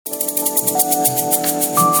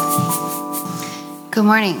Good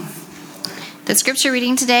morning. The scripture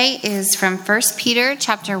reading today is from 1 Peter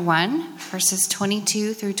chapter 1, verses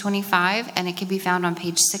 22 through 25, and it can be found on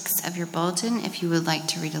page 6 of your bulletin if you would like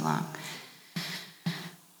to read along.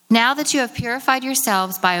 Now that you have purified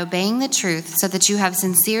yourselves by obeying the truth so that you have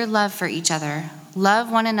sincere love for each other,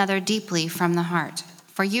 love one another deeply from the heart.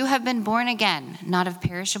 For you have been born again, not of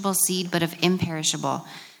perishable seed, but of imperishable,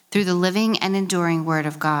 through the living and enduring word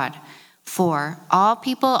of God. For all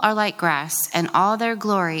people are like grass, and all their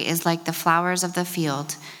glory is like the flowers of the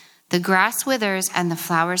field. The grass withers and the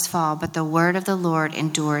flowers fall, but the word of the Lord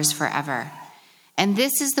endures forever. And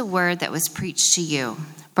this is the word that was preached to you.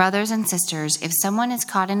 Brothers and sisters, if someone is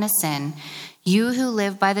caught in a sin, you who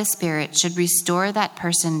live by the Spirit should restore that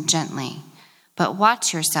person gently. But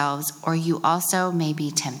watch yourselves, or you also may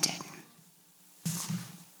be tempted.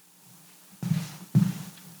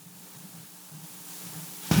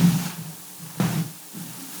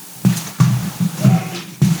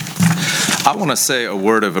 I want to say a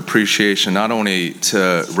word of appreciation, not only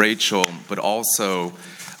to Rachel, but also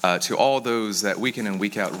to all those that week in and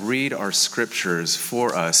week out read our scriptures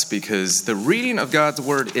for us, because the reading of God's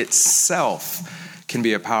word itself can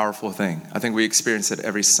be a powerful thing. I think we experience it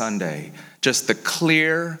every Sunday. Just the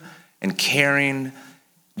clear and caring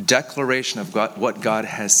declaration of what God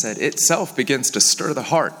has said itself begins to stir the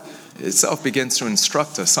heart. Itself begins to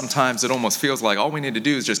instruct us. Sometimes it almost feels like all we need to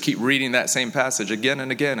do is just keep reading that same passage again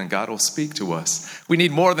and again, and God will speak to us. We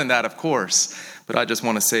need more than that, of course, but I just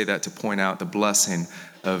want to say that to point out the blessing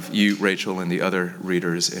of you, Rachel, and the other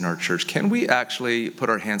readers in our church. Can we actually put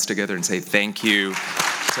our hands together and say thank you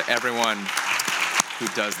to everyone who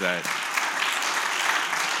does that?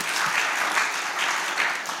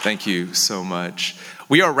 Thank you so much.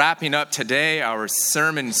 We are wrapping up today our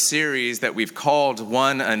sermon series that we've called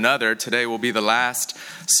One Another. Today will be the last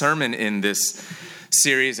sermon in this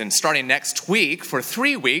series, and starting next week for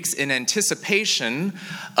 3 weeks in anticipation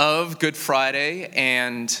of Good Friday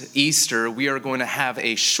and Easter, we are going to have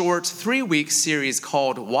a short 3-week series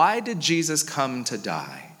called Why Did Jesus Come to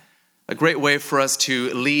Die? A great way for us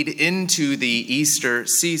to lead into the Easter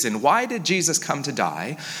season. Why did Jesus come to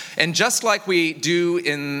die? And just like we do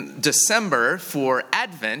in December for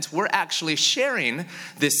Advent, we're actually sharing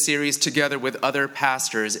this series together with other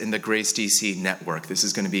pastors in the Grace DC network. This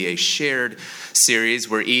is going to be a shared series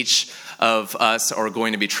where each of us are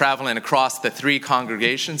going to be traveling across the 3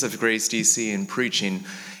 congregations of Grace DC and preaching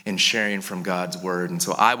and sharing from God's word. And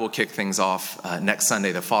so I will kick things off next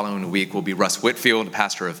Sunday. The following week will be Russ Whitfield,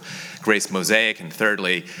 pastor of Grace Mosaic. And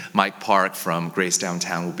thirdly, Mike Park from Grace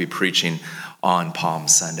Downtown will be preaching on Palm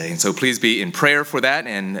Sunday. And so please be in prayer for that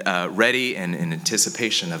and ready and in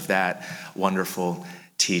anticipation of that wonderful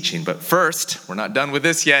teaching. But first, we're not done with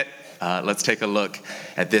this yet. Let's take a look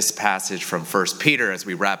at this passage from 1 Peter as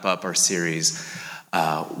we wrap up our series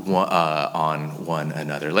on one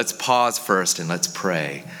another. Let's pause first and let's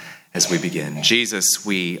pray as we begin. Jesus,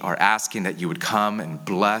 we are asking that you would come and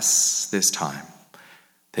bless this time,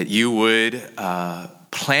 that you would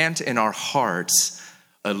plant in our hearts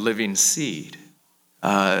a living seed,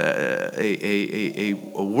 a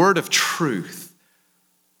word of truth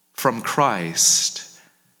from Christ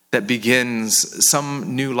that begins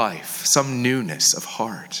some new life, some newness of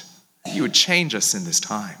heart. You would change us in this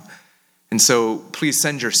time. And so please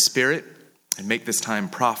send your Spirit and make this time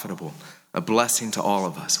profitable, a blessing to all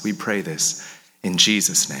of us. We pray this in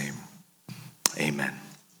Jesus' name. Amen.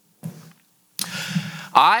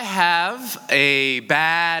 I have a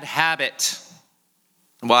bad habit.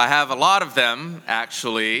 Well, I have a lot of them,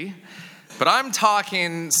 actually. But I'm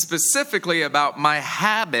talking specifically about my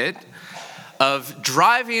habit of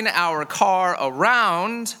driving our car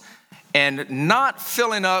around and not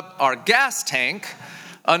filling up our gas tank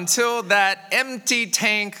until that empty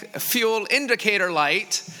tank fuel indicator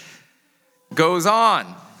light goes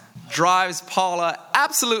on. Drives Paula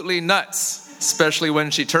absolutely nuts, especially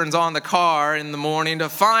when she turns on the car in the morning to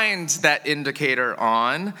find that indicator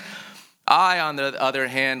on. I, on the other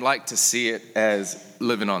hand, like to see it as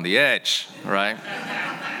living on the edge, right?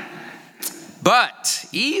 But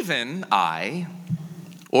even I,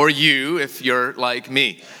 or you, if you're like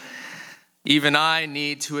me, even I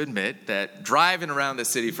need to admit that driving around the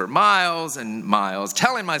city for miles and miles,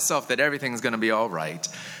 telling myself that everything's going to be all right,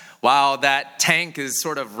 while that tank is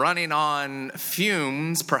sort of running on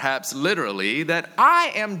fumes, perhaps literally, that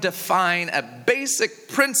I am defying a basic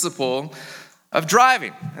principle of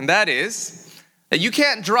driving. And that is that you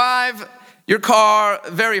can't drive your car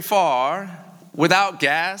very far without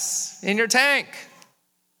gas in your tank.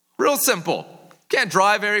 Real simple. Can't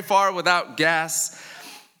drive very far without gas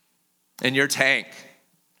in your tank.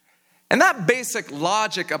 And that basic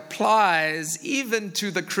logic applies even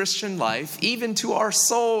to the Christian life, even to our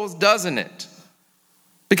souls, doesn't it?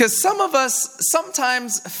 Because some of us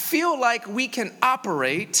sometimes feel like we can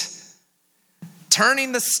operate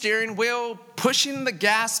turning the steering wheel, pushing the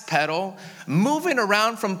gas pedal, moving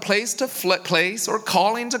around from place to place, or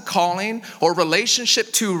calling to calling, or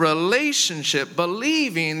relationship to relationship,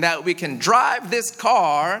 believing that we can drive this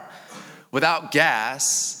car without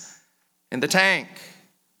gas in the tank.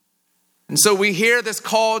 And so we hear this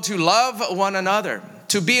call to love one another,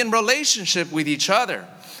 to be in relationship with each other.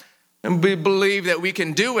 And we believe that we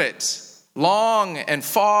can do it long and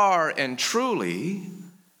far and truly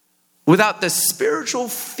without the spiritual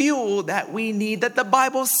fuel that we need, that the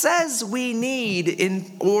Bible says we need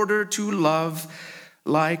in order to love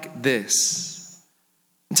like this.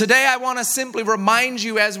 Today, I want to simply remind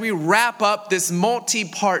you as we wrap up this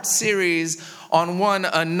multi-part series on one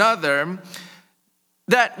another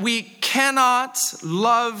that we cannot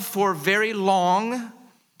love for very long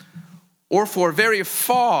or for very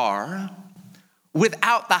far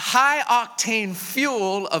without the high-octane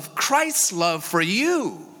fuel of Christ's love for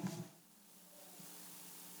you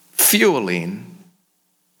fueling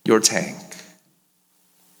your tank.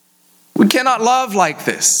 We cannot love like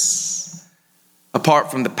this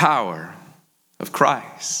apart from the power of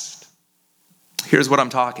Christ. Here's what I'm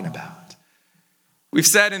talking about. We've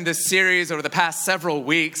said in this series over the past several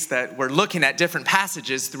weeks that we're looking at different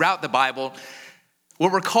passages throughout the Bible where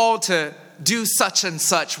we're called to do such and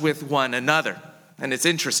such with one another. And it's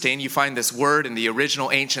interesting, you find this word in the original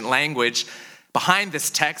ancient language behind this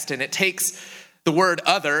text, and it takes the word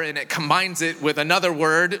other and it combines it with another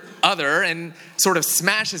word, other, and sort of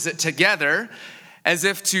smashes it together as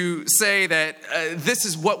if to say that this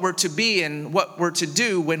is what we're to be and what we're to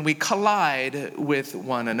do when we collide with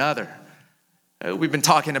one another. We've been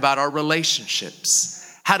talking about our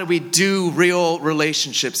relationships. How do we do real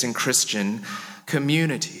relationships in Christian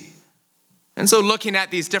community? And so looking at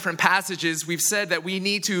these different passages, we've said that we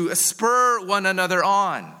need to spur one another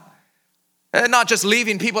on. Not just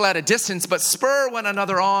leaving people at a distance, but spur one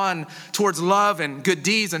another on towards love and good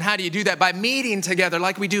deeds. And how do you do that? By meeting together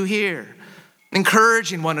like we do here,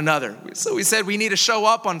 encouraging one another. So we said we need to show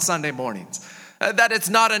up on Sunday mornings. That it's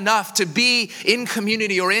not enough to be in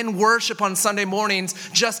community or in worship on Sunday mornings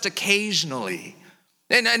just occasionally.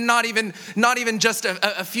 And not even just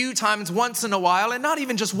a few times once in a while, and not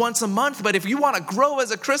even just once a month. But if you want to grow as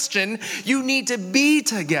a Christian, you need to be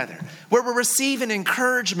together where we're receiving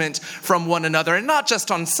encouragement from one another. And not just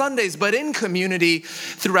on Sundays, but in community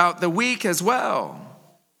throughout the week as well.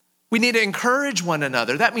 We need to encourage one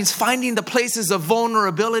another. That means finding the places of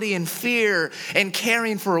vulnerability and fear and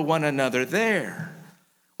caring for one another there.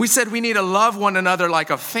 We said we need to love one another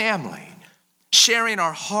like a family, sharing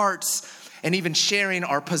our hearts and even sharing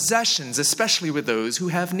our possessions, especially with those who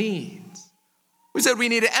have needs. We said we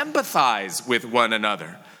need to empathize with one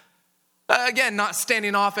another. Again, not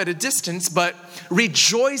standing off at a distance, but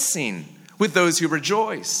rejoicing with those who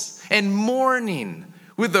rejoice and mourning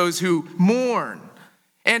with those who mourn.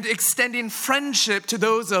 And extending friendship to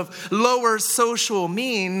those of lower social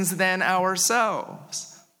means than ourselves.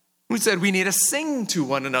 We said we need to sing to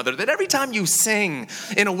one another. That every time you sing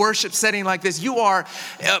in a worship setting like this, you are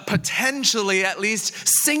potentially at least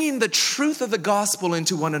singing the truth of the gospel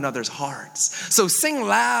into one another's hearts. So sing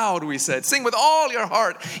loud, we said. Sing with all your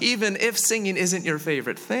heart, even if singing isn't your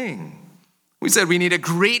favorite thing. We said we need to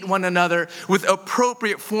greet one another with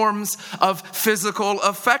appropriate forms of physical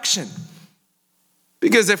affection.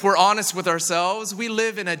 Because if we're honest with ourselves, we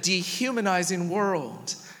live in a dehumanizing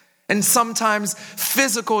world. And sometimes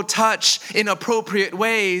physical touch in appropriate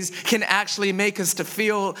ways can actually make us to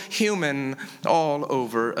feel human all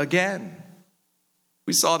over again.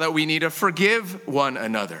 We saw that we need to forgive one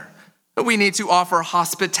another. We need to offer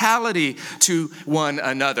hospitality to one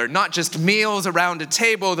another. Not just meals around a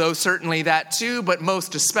table, though certainly that too, but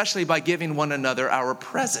most especially by giving one another our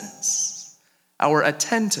presence, our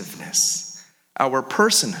attentiveness, our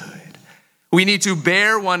personhood. We need to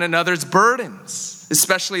bear one another's burdens,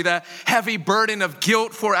 especially the heavy burden of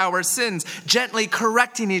guilt for our sins, gently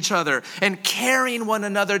correcting each other and carrying one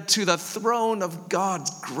another to the throne of God's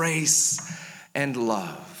grace and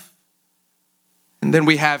love. And then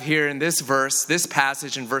we have here in this verse, this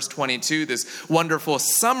passage in verse 22, this wonderful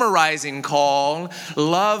summarizing call,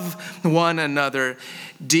 love one another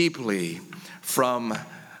deeply from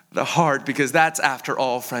the heart, because that's, after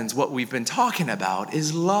all, friends, what we've been talking about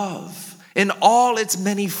is love in all its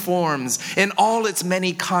many forms, in all its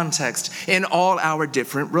many contexts, in all our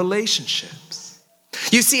different relationships.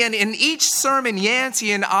 You see, and in each sermon,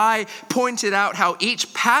 Yancey and I pointed out how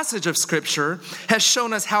each passage of Scripture has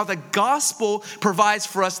shown us how the gospel provides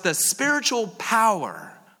for us the spiritual power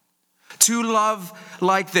to love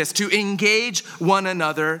like this, to engage one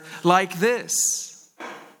another like this.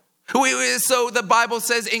 So the Bible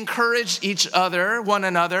says, encourage each other, one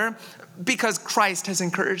another, because Christ has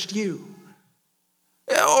encouraged you.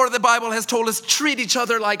 Or the Bible has told us, treat each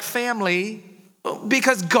other like family,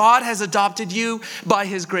 because God has adopted you by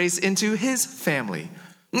his grace into his family.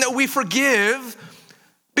 We forgive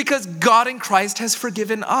because God in Christ has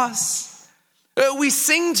forgiven us. We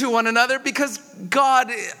sing to one another because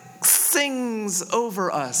God sings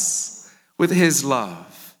over us with his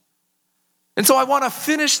love. And so I want to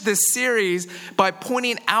finish this series by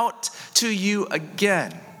pointing out to you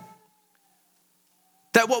again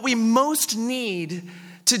that what we most need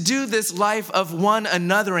to do this life of one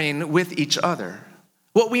anothering with each other,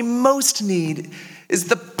 what we most need is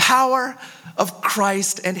the power of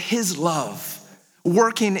Christ and his love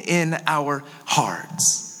working in our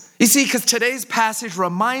hearts. You see, because today's passage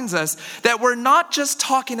reminds us that we're not just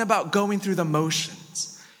talking about going through the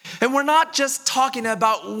motions. And we're not just talking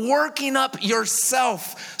about working up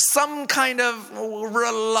yourself, some kind of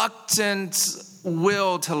reluctant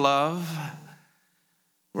will to love.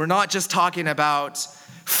 We're not just talking about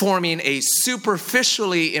forming a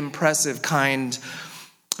superficially impressive kind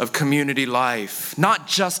of community life, not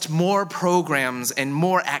just more programs and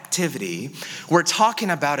more activity. We're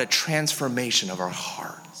talking about a transformation of our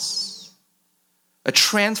hearts. A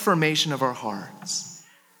transformation of our hearts.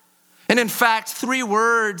 And in fact, 3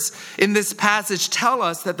 words in this passage tell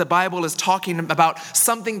us that the Bible is talking about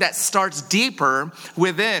something that starts deeper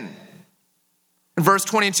within. In verse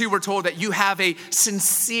 22, we're told that you have a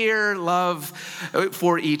sincere love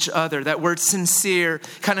for each other. That word sincere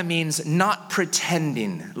kind of means not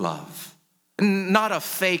pretending love, not a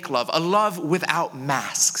fake love, a love without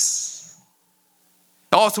masks.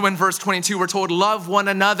 Also in verse 22, we're told love one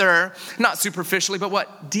another, not superficially, but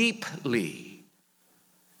what? Deeply.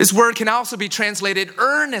 This word can also be translated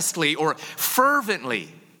earnestly or fervently.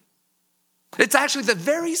 It's actually the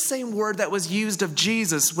very same word that was used of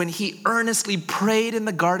Jesus when he earnestly prayed in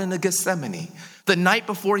the Garden of Gethsemane, the night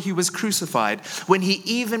before he was crucified, when he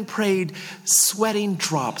even prayed sweating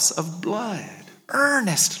drops of blood.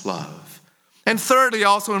 Earnest love. And thirdly,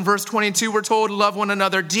 also in verse 22, we're told love one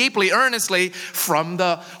another deeply, earnestly, from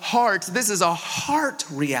the heart. This is a heart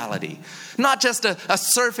reality, not just a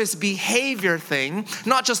surface behavior thing,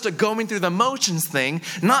 not just a going through the motions thing,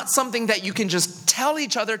 not something that you can just tell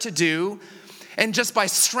each other to do, and just by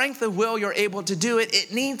strength of will you're able to do it.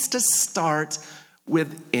 It needs to start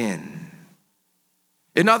within.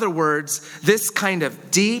 In other words, this kind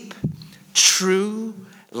of deep, true,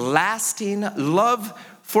 lasting love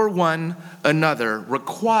for one another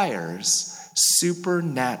requires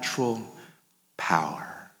supernatural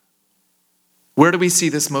power. Where do we see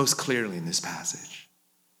this most clearly in this passage?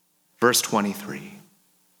 Verse 23.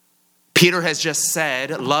 Peter has just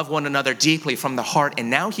said, love one another deeply from the heart, and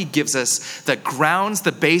now he gives us the grounds,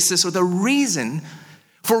 the basis, or the reason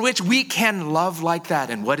for which we can love like that.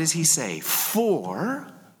 And what does he say?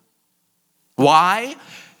 Why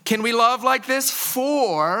can we love like this?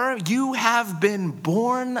 For you have been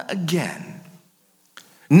born again,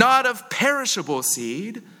 not of perishable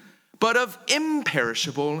seed, but of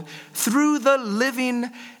imperishable, through the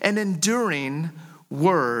living and enduring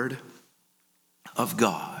word of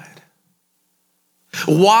God.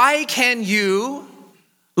 Why can you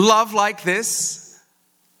love like this?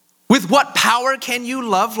 With what power can you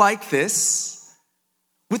love like this?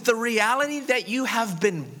 With the reality that you have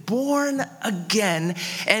been born again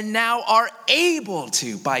and now are able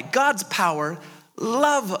to, by God's power,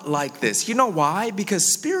 love like this. You know why?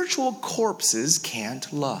 Because spiritual corpses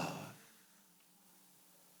can't love.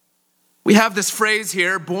 We have this phrase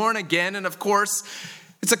here, born again, and of course,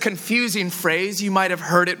 it's a confusing phrase. You might have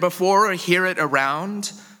heard it before or hear it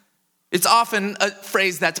around. It's often a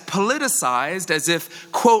phrase that's politicized as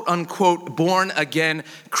if, quote unquote, born again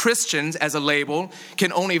Christians as a label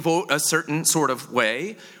can only vote a certain sort of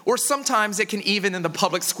way. Or sometimes it can even in the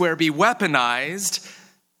public square be weaponized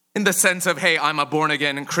in the sense of, hey, I'm a born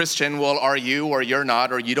again Christian. Well, are you, or you're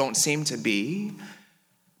not, or you don't seem to be?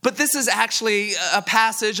 But this is actually a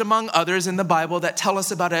passage among others in the Bible that tell us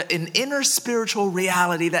about an inner spiritual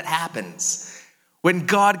reality that happens when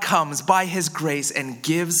God comes by his grace and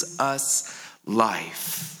gives us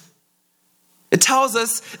life. It tells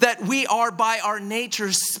us that we are by our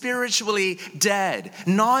nature spiritually dead,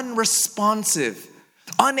 non-responsive,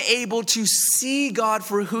 unable to see God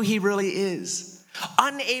for who he really is,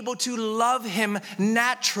 unable to love him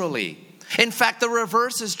naturally, In fact, the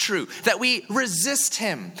reverse is true, that we resist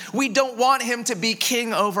him. We don't want him to be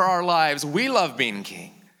king over our lives. We love being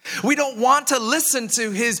king. We don't want to listen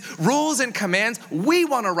to his rules and commands. We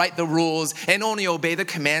want to write the rules and only obey the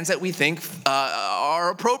commands that we think are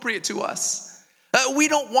appropriate to us. We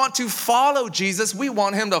don't want to follow Jesus. We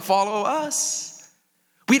want him to follow us.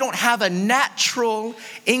 We don't have a natural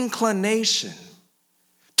inclination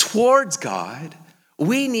towards God.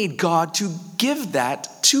 We need God to give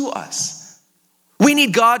that to us. We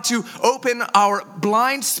need God to open our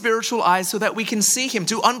blind spiritual eyes so that we can see him,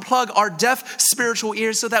 to unplug our deaf spiritual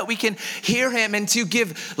ears so that we can hear him, and to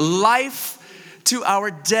give life to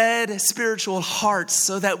our dead spiritual hearts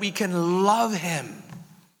so that we can love him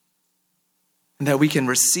and that we can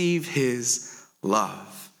receive his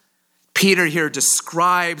love. Peter here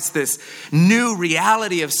describes this new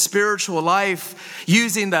reality of spiritual life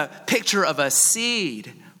using the picture of a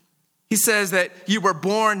seed. He says that you were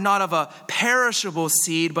born not of a perishable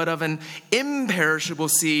seed, but of an imperishable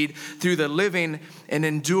seed through the living and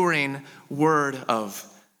enduring word of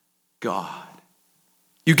God.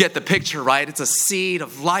 You get the picture, right? It's a seed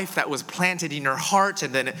of life that was planted in your heart,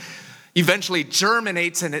 and then it eventually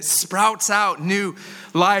germinates and it sprouts out new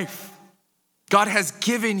life. God has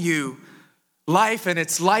given you life, and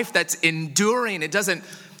it's life that's enduring. It doesn't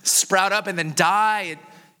sprout up and then die.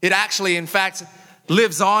 It actually, in fact,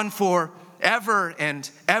 lives on forever and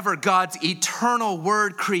ever. God's eternal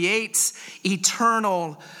word creates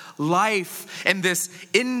eternal life. And this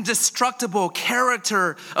indestructible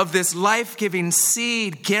character of this life-giving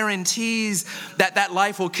seed guarantees that that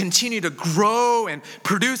life will continue to grow and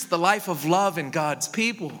produce the life of love in God's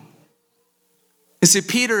people. You see,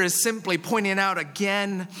 Peter is simply pointing out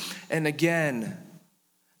again and again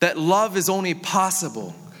that love is only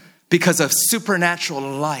possible because of supernatural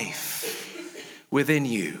life within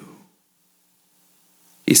you.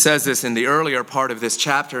 He says this in the earlier part of this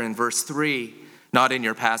chapter in verse 3, not in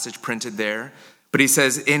your passage printed there, but he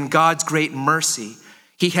says, in God's great mercy,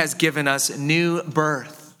 he has given us new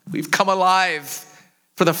birth. We've come alive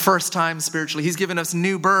for the first time spiritually. He's given us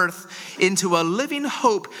new birth into a living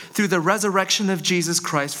hope through the resurrection of Jesus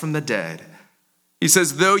Christ from the dead. He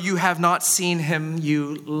says, though you have not seen him,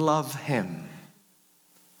 you love him.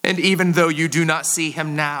 And even though you do not see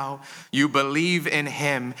him now, you believe in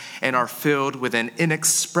him and are filled with an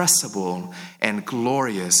inexpressible and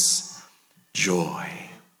glorious joy.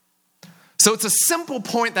 So it's a simple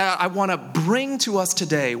point that I want to bring to us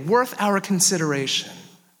today, worth our consideration.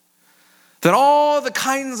 That all the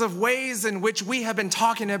kinds of ways in which we have been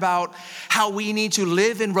talking about how we need to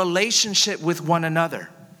live in relationship with one another,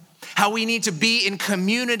 how we need to be in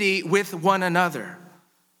community with one another,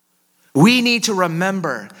 we need to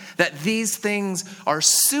remember that these things are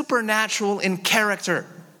supernatural in character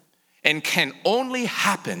and can only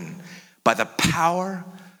happen by the power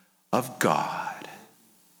of God.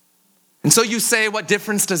 And so you say, what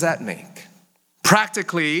difference does that make?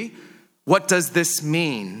 Practically, what does this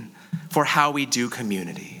mean for how we do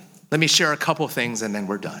community? Let me share a couple things and then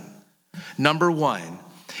we're done. Number one,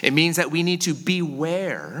 it means that we need to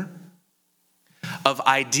beware of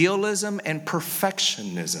idealism and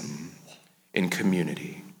perfectionism in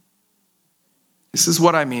community. This is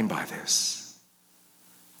what I mean by this.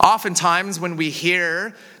 Oftentimes when we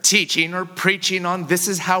hear teaching or preaching on this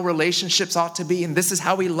is how relationships ought to be and this is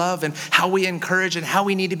how we love and how we encourage and how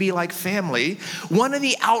we need to be like family, one of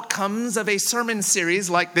the outcomes of a sermon series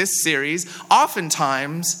like this series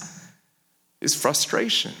oftentimes is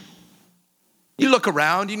frustration. You look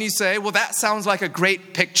around and you say, well, that sounds like a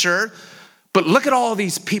great picture, but look at all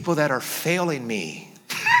these people that are failing me.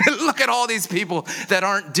 Look at all these people that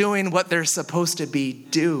aren't doing what they're supposed to be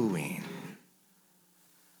doing.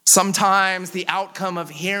 Sometimes the outcome of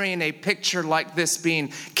hearing a picture like this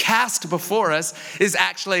being cast before us is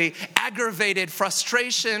actually aggravated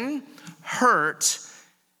frustration, hurt,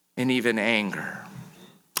 and even anger.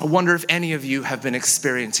 I wonder if any of you have been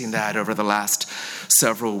experiencing that over the last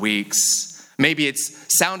several weeks. Maybe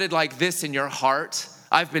it's sounded like this in your heart.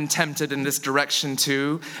 I've been tempted in this direction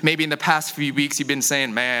too. Maybe in the past few weeks you've been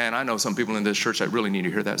saying, man, I know some people in this church that really need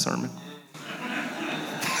to hear that sermon.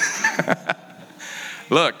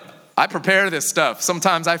 Look, I prepare this stuff.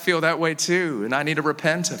 Sometimes I feel that way too, and I need to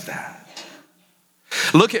repent of that.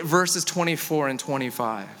 Look at verses 24 and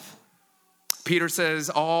 25. Peter says,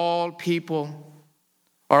 all people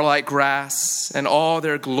are like grass, and all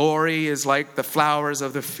their glory is like the flowers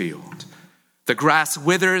of the field. The grass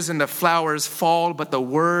withers and the flowers fall, but the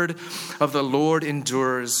word of the Lord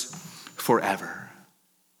endures forever.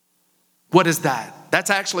 What is that? That's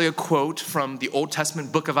actually a quote from the Old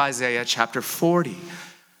Testament book of Isaiah, chapter 40.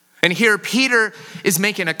 And here Peter is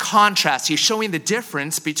making a contrast. He's showing the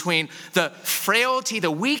difference between the frailty,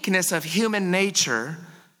 the weakness of human nature,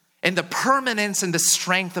 and the permanence and the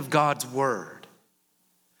strength of God's word.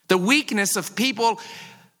 The weakness of people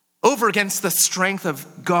over against the strength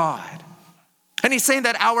of God. And he's saying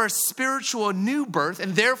that our spiritual new birth,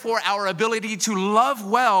 and therefore our ability to love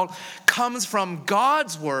well, comes from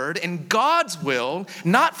God's word and God's will,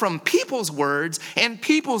 not from people's words and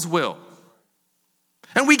people's will.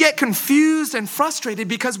 And we get confused and frustrated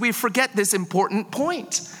because we forget this important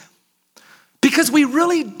point. Because we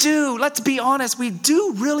really do, let's be honest, we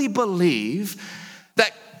do really believe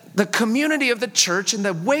that the community of the church and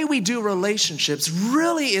the way we do relationships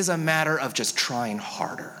really is a matter of just trying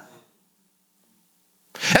harder.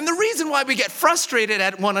 And the reason why we get frustrated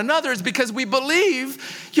at one another is because we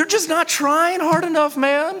believe you're just not trying hard enough,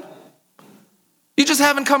 man. You just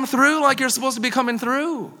haven't come through like you're supposed to be coming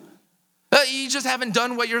through. You just haven't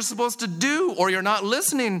done what you're supposed to do, or you're not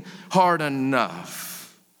listening hard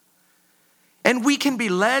enough. And we can be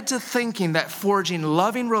led to thinking that forging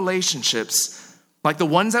loving relationships, like the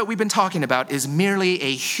ones that we've been talking about, is merely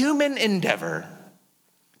a human endeavor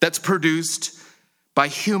that's produced by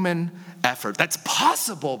human effort, that's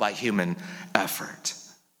possible by human effort.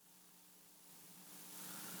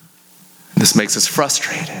 This makes us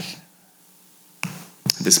frustrated.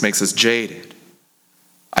 This makes us jaded.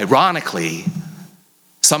 Ironically,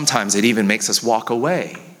 sometimes it even makes us walk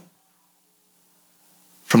away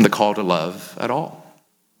from the call to love at all.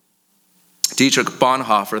 Dietrich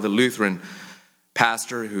Bonhoeffer, the Lutheran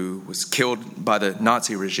pastor who was killed by the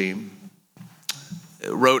Nazi regime,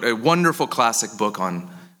 wrote a wonderful classic book on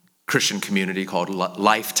Christian community called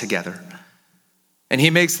Life Together. And he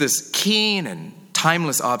makes this keen and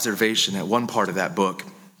timeless observation at one part of that book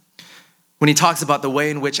when he talks about the way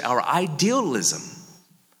in which our idealism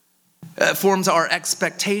forms our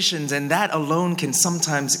expectations, and that alone can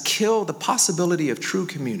sometimes kill the possibility of true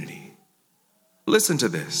community. Listen to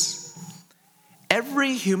this.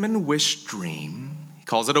 Every human wish dream, he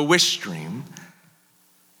calls it a wish dream,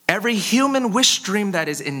 every human wish dream that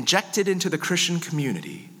is injected into the Christian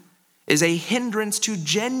community is a hindrance to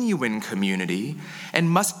genuine community and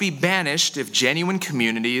must be banished if genuine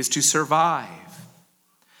community is to survive.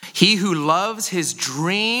 He who loves his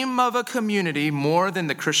dream of a community more than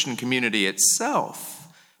the Christian community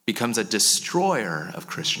itself becomes a destroyer of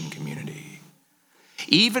Christian community.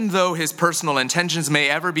 Even though his personal intentions may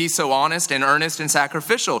ever be so honest and earnest and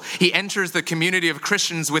sacrificial, he enters the community of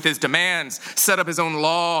Christians with his demands, set up his own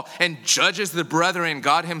law, and judges the brethren,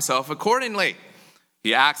 God himself, accordingly.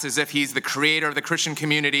 He acts as if he's the creator of the Christian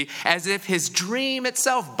community, as if his dream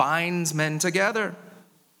itself binds men together.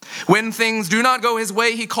 When things do not go his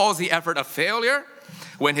way, he calls the effort a failure.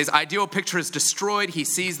 When his ideal picture is destroyed, he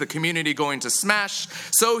sees the community going to smash.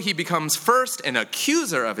 So he becomes first an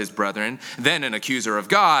accuser of his brethren, then an accuser of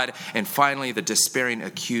God, and finally the despairing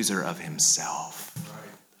accuser of himself.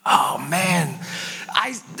 Oh man,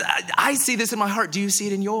 I see this in my heart. Do you see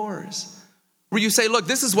it in yours? Where you say, look,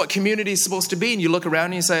 this is what community is supposed to be. And you look around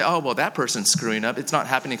and you say, oh, well, that person's screwing up. It's not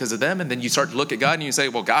happening because of them. And then you start to look at God and you say,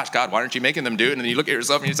 well, gosh, God, why aren't you making them do it? And then you look at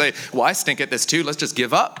yourself and you say, well, I stink at this too. Let's just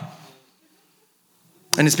give up.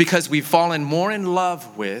 And it's because we've fallen more in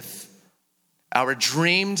love with our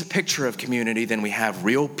dreamed picture of community than we have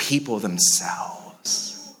real people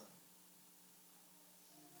themselves.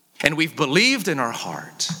 And we've believed in our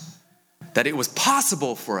heart that it was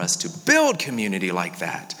possible for us to build community like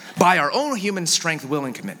that by our own human strength, will,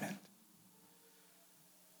 and commitment.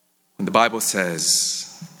 When the Bible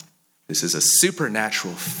says this is a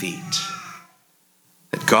supernatural feat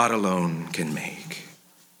that God alone can make.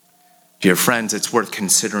 Dear friends, it's worth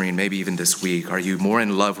considering, maybe even this week, are you more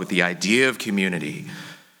in love with the idea of community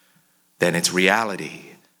than its reality?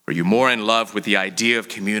 Are you more in love with the idea of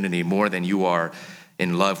community more than you are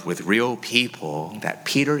in love with real people that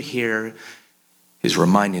Peter here is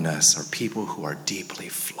reminding us are people who are deeply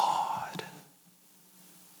flawed?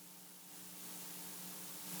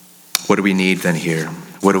 What do we need then here?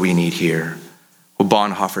 What do we need here? Well,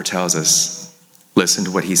 Bonhoeffer tells us, listen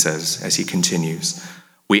to what he says as he continues.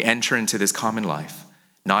 We enter into this common life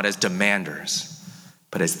not as demanders,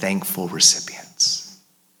 but as thankful recipients.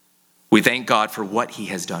 We thank God for what he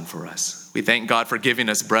has done for us. We thank God for giving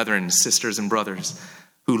us brethren, sisters, and brothers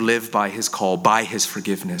who live by his call, by his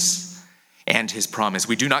forgiveness and his promise.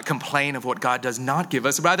 We do not complain of what God does not give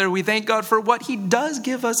us. Rather, we thank God for what he does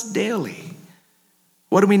give us daily.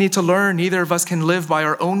 What do we need to learn? Neither of us can live by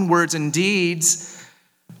our own words and deeds,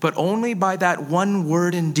 but only by that one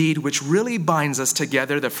word and deed which really binds us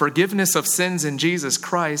together, the forgiveness of sins in Jesus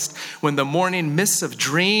Christ. When the morning mists of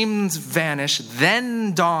dreams vanish,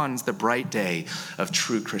 then dawns the bright day of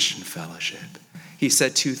true Christian fellowship. He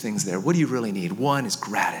said two things there. What do you really need? One is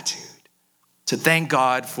gratitude. To thank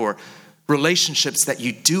God for relationships that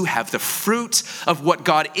you do have, the fruit of what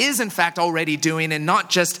God is in fact already doing, and not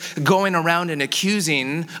just going around and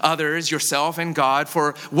accusing others, yourself and God,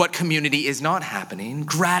 for what community is not happening.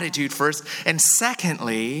 Gratitude first. And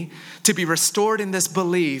secondly, to be restored in this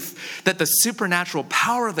belief that the supernatural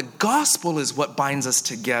power of the gospel is what binds us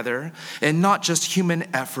together, and not just human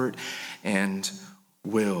effort and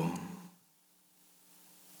will.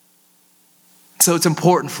 So it's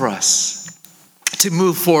important for us to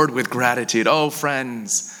move forward with gratitude. Oh,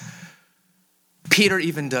 friends, Peter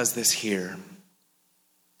even does this here.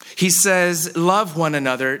 He says, love one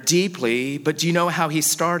another deeply, but do you know how he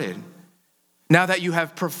started? Now that you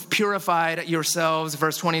have purified yourselves,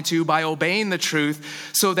 verse 22, by obeying the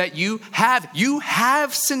truth, so that you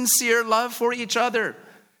have sincere love for each other.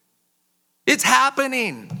 It's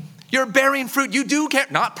happening. You're bearing fruit. You do care,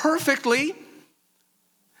 not perfectly,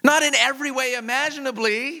 not in every way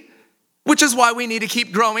imaginably, which is why we need to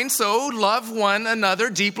keep growing. So love one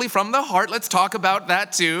another deeply from the heart. Let's talk about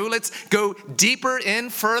that too. Let's go deeper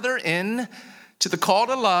in, further in to the call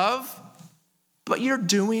to love. But you're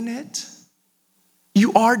doing it.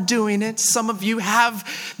 You are doing it. Some of you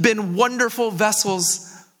have been wonderful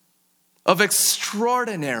vessels of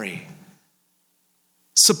extraordinary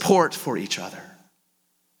support for each other.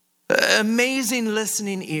 Amazing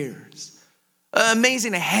listening ears.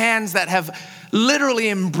 Amazing hands that have literally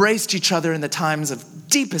embraced each other in the times of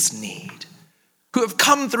deepest need, who have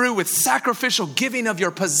come through with sacrificial giving of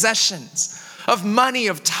your possessions, of money,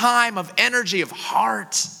 of time, of energy, of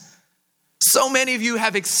heart. So many of you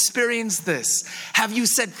have experienced this. Have you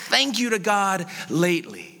said thank you to God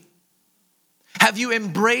lately? Have you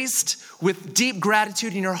embraced with deep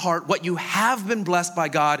gratitude in your heart what you have been blessed by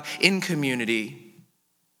God in community,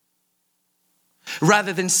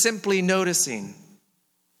 rather than simply noticing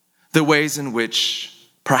the ways in which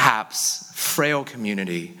perhaps frail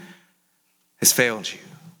community has failed you?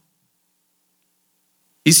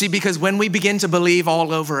 You see, because when we begin to believe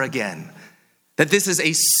all over again that this is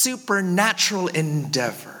a supernatural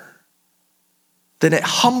endeavor, then it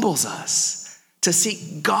humbles us to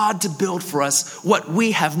seek God to build for us what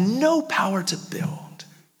we have no power to build.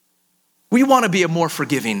 We want to be a more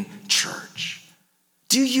forgiving church.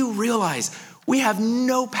 Do you realize we have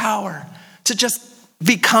no power to just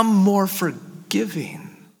become more forgiving?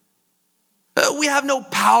 We have no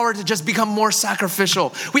power to just become more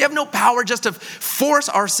sacrificial. We have no power just to force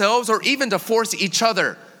ourselves or even to force each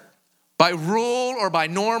other by rule or by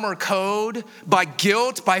norm or code, by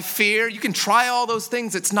guilt, by fear. You can try all those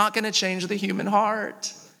things. It's not going to change the human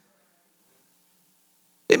heart.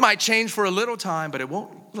 It might change for a little time, but it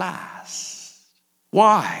won't last.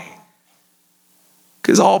 Why?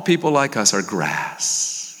 Because all people like us are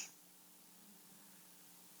grass.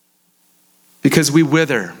 Because we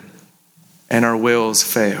wither and our wills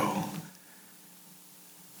fail.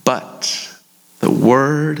 But the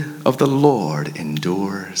word of the Lord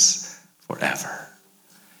endures forever.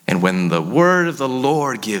 And when the word of the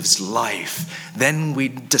Lord gives life, then we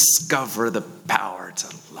discover the power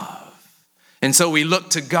to love. And so we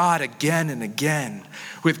look to God again and again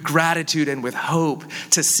with gratitude and with hope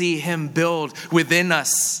to see him build within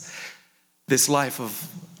us this life of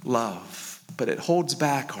love. But it holds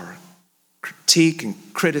back our critique and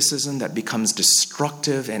criticism that becomes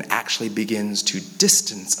destructive and actually begins to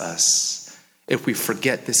distance us if we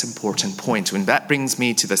forget this important point. And that brings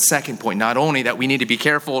me to the second point. Not only that we need to be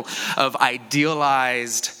careful of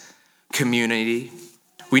idealized community,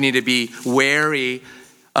 we need to be wary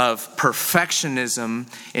of perfectionism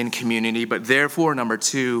in community, but therefore, number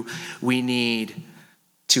two, we need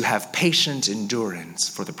to have patient endurance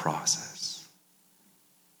for the process.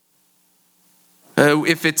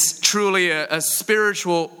 If it's truly a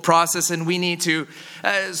spiritual process, and we need to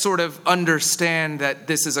sort of understand that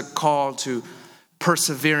this is a call to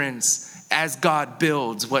perseverance as God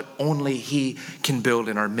builds what only he can build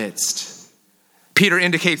in our midst. Peter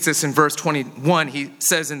indicates this in verse 21. He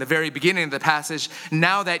says in the very beginning of the passage,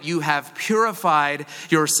 now that you have purified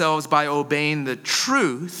yourselves by obeying the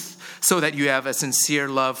truth, so that you have a sincere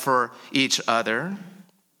love for each other.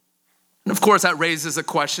 And of course, that raises a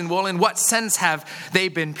question, well, in what sense have they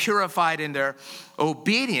been purified in their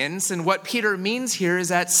obedience? And what Peter means here is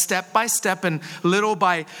that step by step and little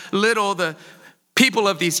by little, the people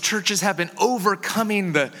of these churches have been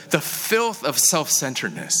overcoming the filth of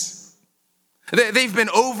self-centeredness. They've been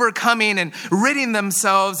overcoming and ridding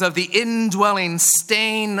themselves of the indwelling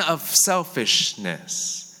stain of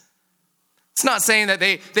selfishness. It's not saying that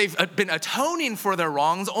they've been atoning for their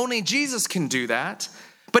wrongs. Only Jesus can do that.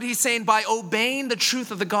 But he's saying by obeying the truth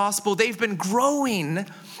of the gospel, they've been growing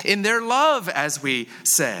in their love, as we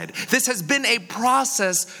said. This has been a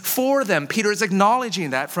process for them. Peter is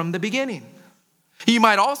acknowledging that from the beginning. You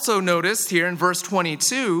might also notice here in verse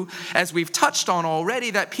 22, as we've touched on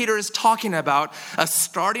already, that Peter is talking about a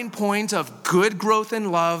starting point of good growth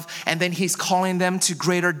in love, and then he's calling them to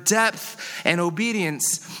greater depth and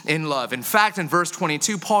obedience in love. In fact, in verse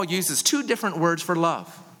 22, Paul uses two different words for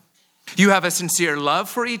love. You have a sincere love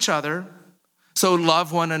for each other, so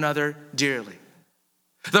love one another dearly.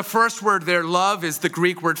 The first word there, love, is the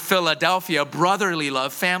Greek word Philadelphia, brotherly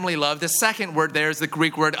love, family love. The second word there is the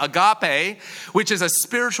Greek word agape, which is a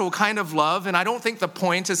spiritual kind of love. And I don't think the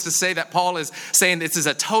point is to say that Paul is saying this is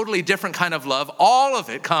a totally different kind of love. All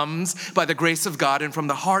of it comes by the grace of God and from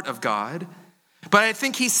the heart of God. But I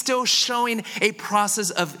think he's still showing a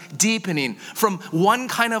process of deepening from one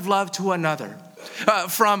kind of love to another.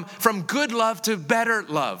 From good love to better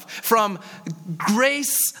love, from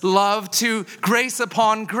grace love to grace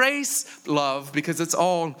upon grace love, because it's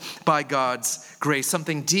all by God's grace,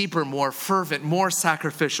 something deeper, more fervent, more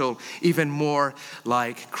sacrificial, even more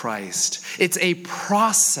like Christ. It's a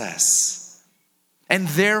process, and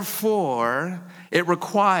therefore it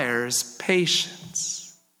requires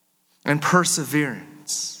patience and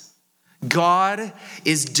perseverance. God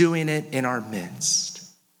is doing it in our midst.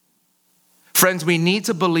 Friends, we need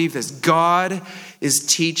to believe this. God is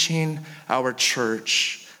teaching our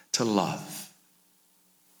church to love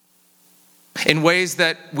in ways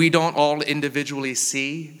that we don't all individually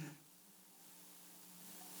see.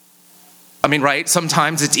 I mean, right?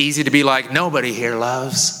 Sometimes it's easy to be like, nobody here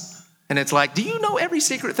loves. And it's like, do you know every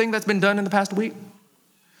secret thing that's been done in the past week?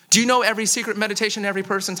 Do you know every secret meditation in every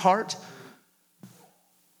person's heart?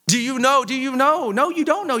 Do you know? No, you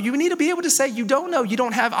don't know. You need to be able to say you don't know. You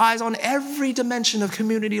don't have eyes on every dimension of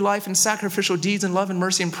community life and sacrificial deeds and love and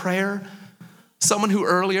mercy and prayer. Someone who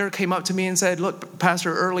earlier came up to me and said, look,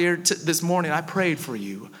 Pastor, earlier this morning, I prayed for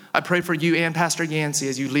you. I prayed for you and Pastor Yancey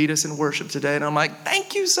as you lead us in worship today. And I'm like,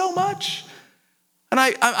 thank you so much. And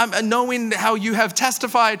I'm knowing how you have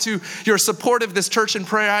testified to your support of this church in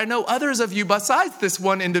prayer. I know others of you besides this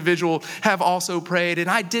one individual have also prayed. And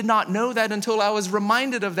I did not know that until I was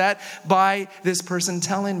reminded of that by this person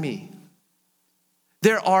telling me.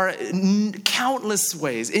 There are countless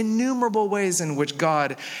ways, innumerable ways in which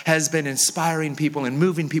God has been inspiring people and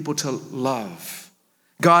moving people to love.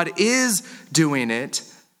 God is doing it,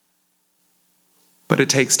 but it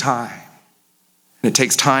takes time. And it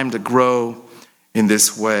takes time to grow in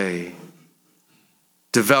this way,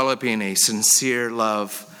 developing a sincere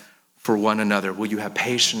love for one another. Will you have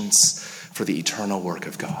patience for the eternal work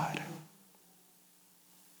of God?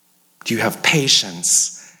 Do you have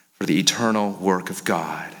patience for the eternal work of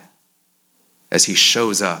God as he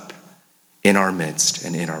shows up in our midst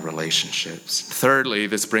and in our relationships? Thirdly,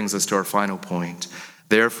 this brings us to our final point.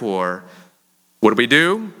 Therefore, what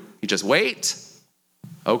do? You just wait.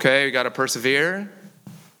 Okay, we got to persevere.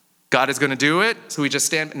 God is going to do it, so we just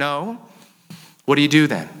stand. No. What do you do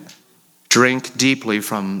then? Drink deeply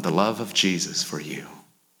from the love of Jesus for you.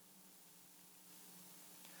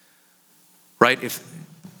 Right? If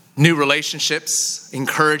new relationships,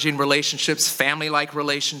 encouraging relationships, family-like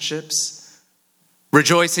relationships,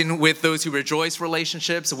 rejoicing with those who rejoice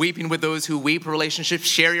relationships, weeping with those who weep relationships,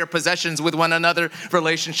 share your possessions with one another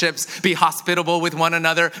relationships, be hospitable with one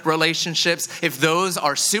another relationships. If those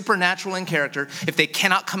are supernatural in character, if they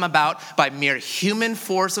cannot come about by mere human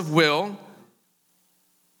force of will,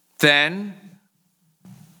 then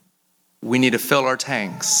we need to fill our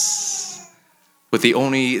tanks with the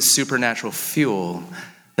only supernatural fuel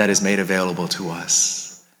that is made available to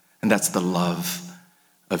us. And that's the love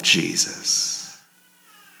of Jesus.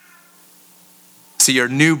 See, your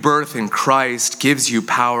new birth in Christ gives you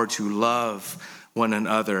power to love one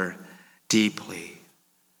another deeply.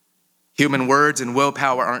 Human words and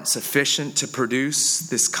willpower aren't sufficient to produce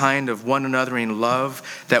this kind of one anothering love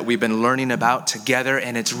that we've been learning about together.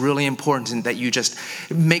 And it's really important that you just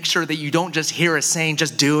make sure that you don't just hear us saying,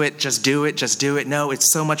 just do it, just do it, just do it. No,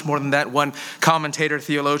 it's so much more than that. One commentator,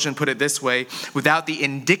 theologian put it this way: without the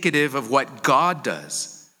indicative of what God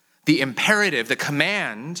does, the imperative, the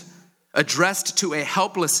command addressed to a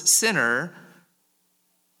helpless sinner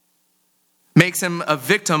makes him a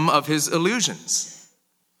victim of his illusions.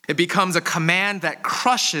 It becomes a command that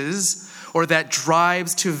crushes or that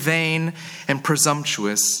drives to vain and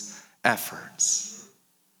presumptuous efforts.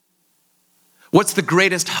 What's the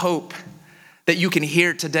greatest hope that you can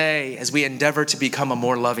hear today as we endeavor to become a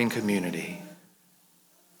more loving community.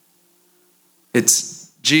 It's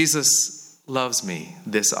Jesus loves me,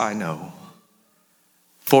 this I know,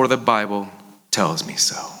 for the Bible tells me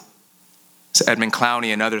so. So Edmund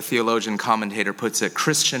Clowney, another theologian commentator, puts it,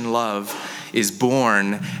 Christian love is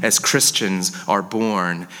born as Christians are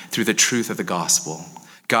born through the truth of the gospel.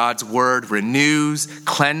 God's word renews,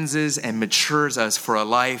 cleanses, and matures us for a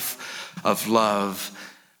life of love.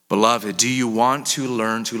 Beloved, do you want to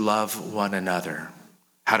learn to love one another?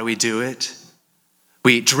 How do we do it?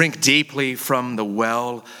 We drink deeply from the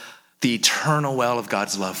well, the eternal well of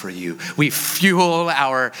God's love for you. We fuel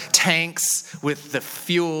our tanks with the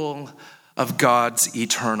fuel of God's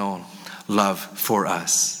eternal love for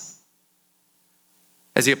us.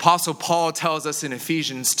 As the Apostle Paul tells us in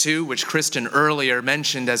Ephesians 2, which Kristen earlier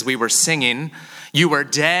mentioned as we were singing, you were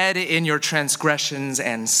dead in your transgressions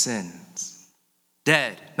and sins.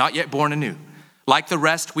 Dead, not yet born anew. Like the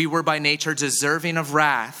rest, we were by nature deserving of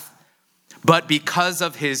wrath, but because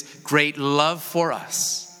of his great love for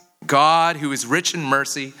us, God, who is rich in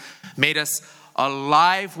mercy, made us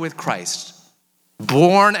alive with Christ.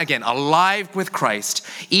 Born again, alive with Christ,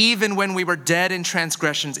 even when we were dead in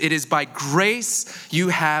transgressions. It is by grace you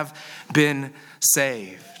have been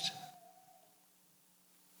saved.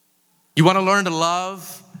 You want to learn to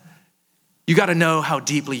love? You got to know how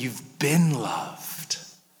deeply you've been loved.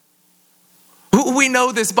 We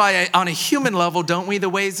know this on a human level, don't we? The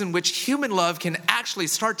ways in which human love can actually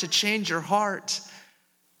start to change your heart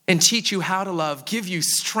and teach you how to love, give you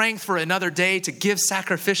strength for another day to give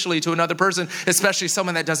sacrificially to another person, especially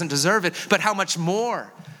someone that doesn't deserve it. But how much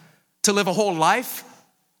more to live a whole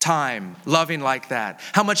lifetime loving like that?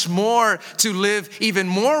 How much more to live even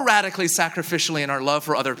more radically sacrificially in our love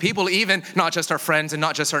for other people, even not just our friends and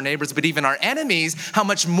not just our neighbors, but even our enemies? How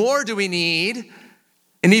much more do we need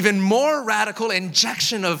an even more radical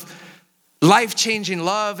injection of life-changing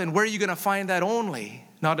love? And where are you going to find that? Only,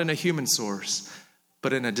 not in a human source,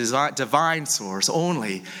 but in a divine source,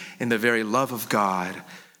 only in the very love of God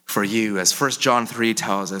for you. As 1 John 3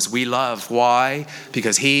 tells us, we love. Why?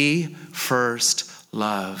 Because he first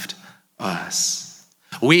loved us.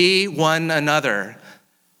 We one another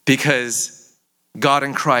because God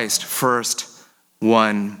in Christ first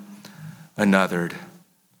one anothered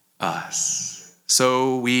us.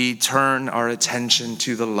 So we turn our attention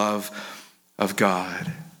to the love of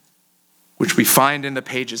God, which we find in the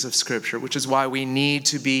pages of Scripture, which is why we need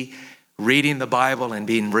to be reading the Bible and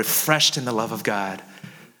being refreshed in the love of God.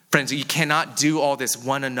 Friends, you cannot do all this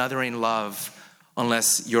one anothering love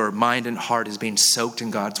unless your mind and heart is being soaked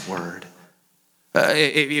in God's word.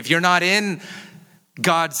 If you're not in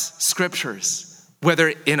God's scriptures, whether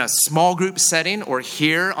in a small group setting or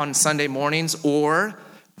here on Sunday mornings or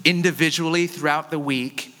individually throughout the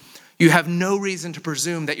week, you have no reason to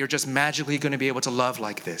presume that you're just magically going to be able to love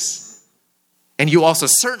like this. And you also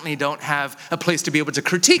certainly don't have a place to be able to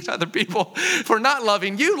critique other people for not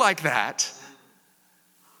loving you like that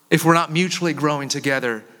if we're not mutually growing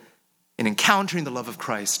together and encountering the love of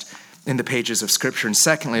Christ in the pages of Scripture. And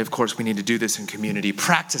secondly, of course, we need to do this in community,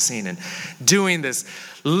 practicing and doing this,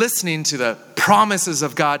 listening to the promises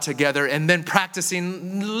of God together, and then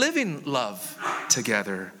practicing living love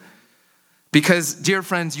together. Because, dear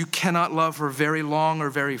friends, you cannot love for very long or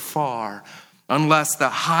very far unless the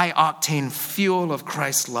high-octane fuel of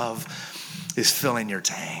Christ's love is filling your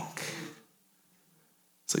tank.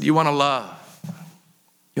 So you want to love.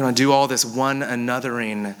 You want to do all this one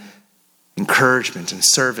anothering encouragement and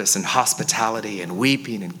service and hospitality and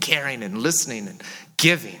weeping and caring and listening and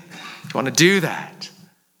giving. You want to do that?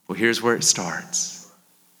 Well, here's where it starts.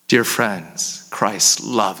 Dear friends, Christ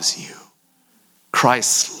loves you.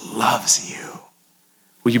 Christ loves you.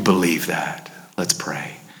 Will you believe that? Let's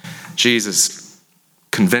pray. Jesus,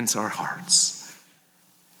 convince our hearts.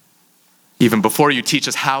 Even before you teach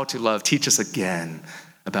us how to love, teach us again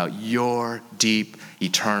about your deep,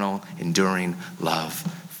 eternal, enduring love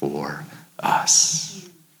for us.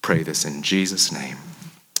 Pray this in Jesus' name.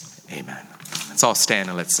 Amen. Let's all stand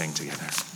and let's sing together.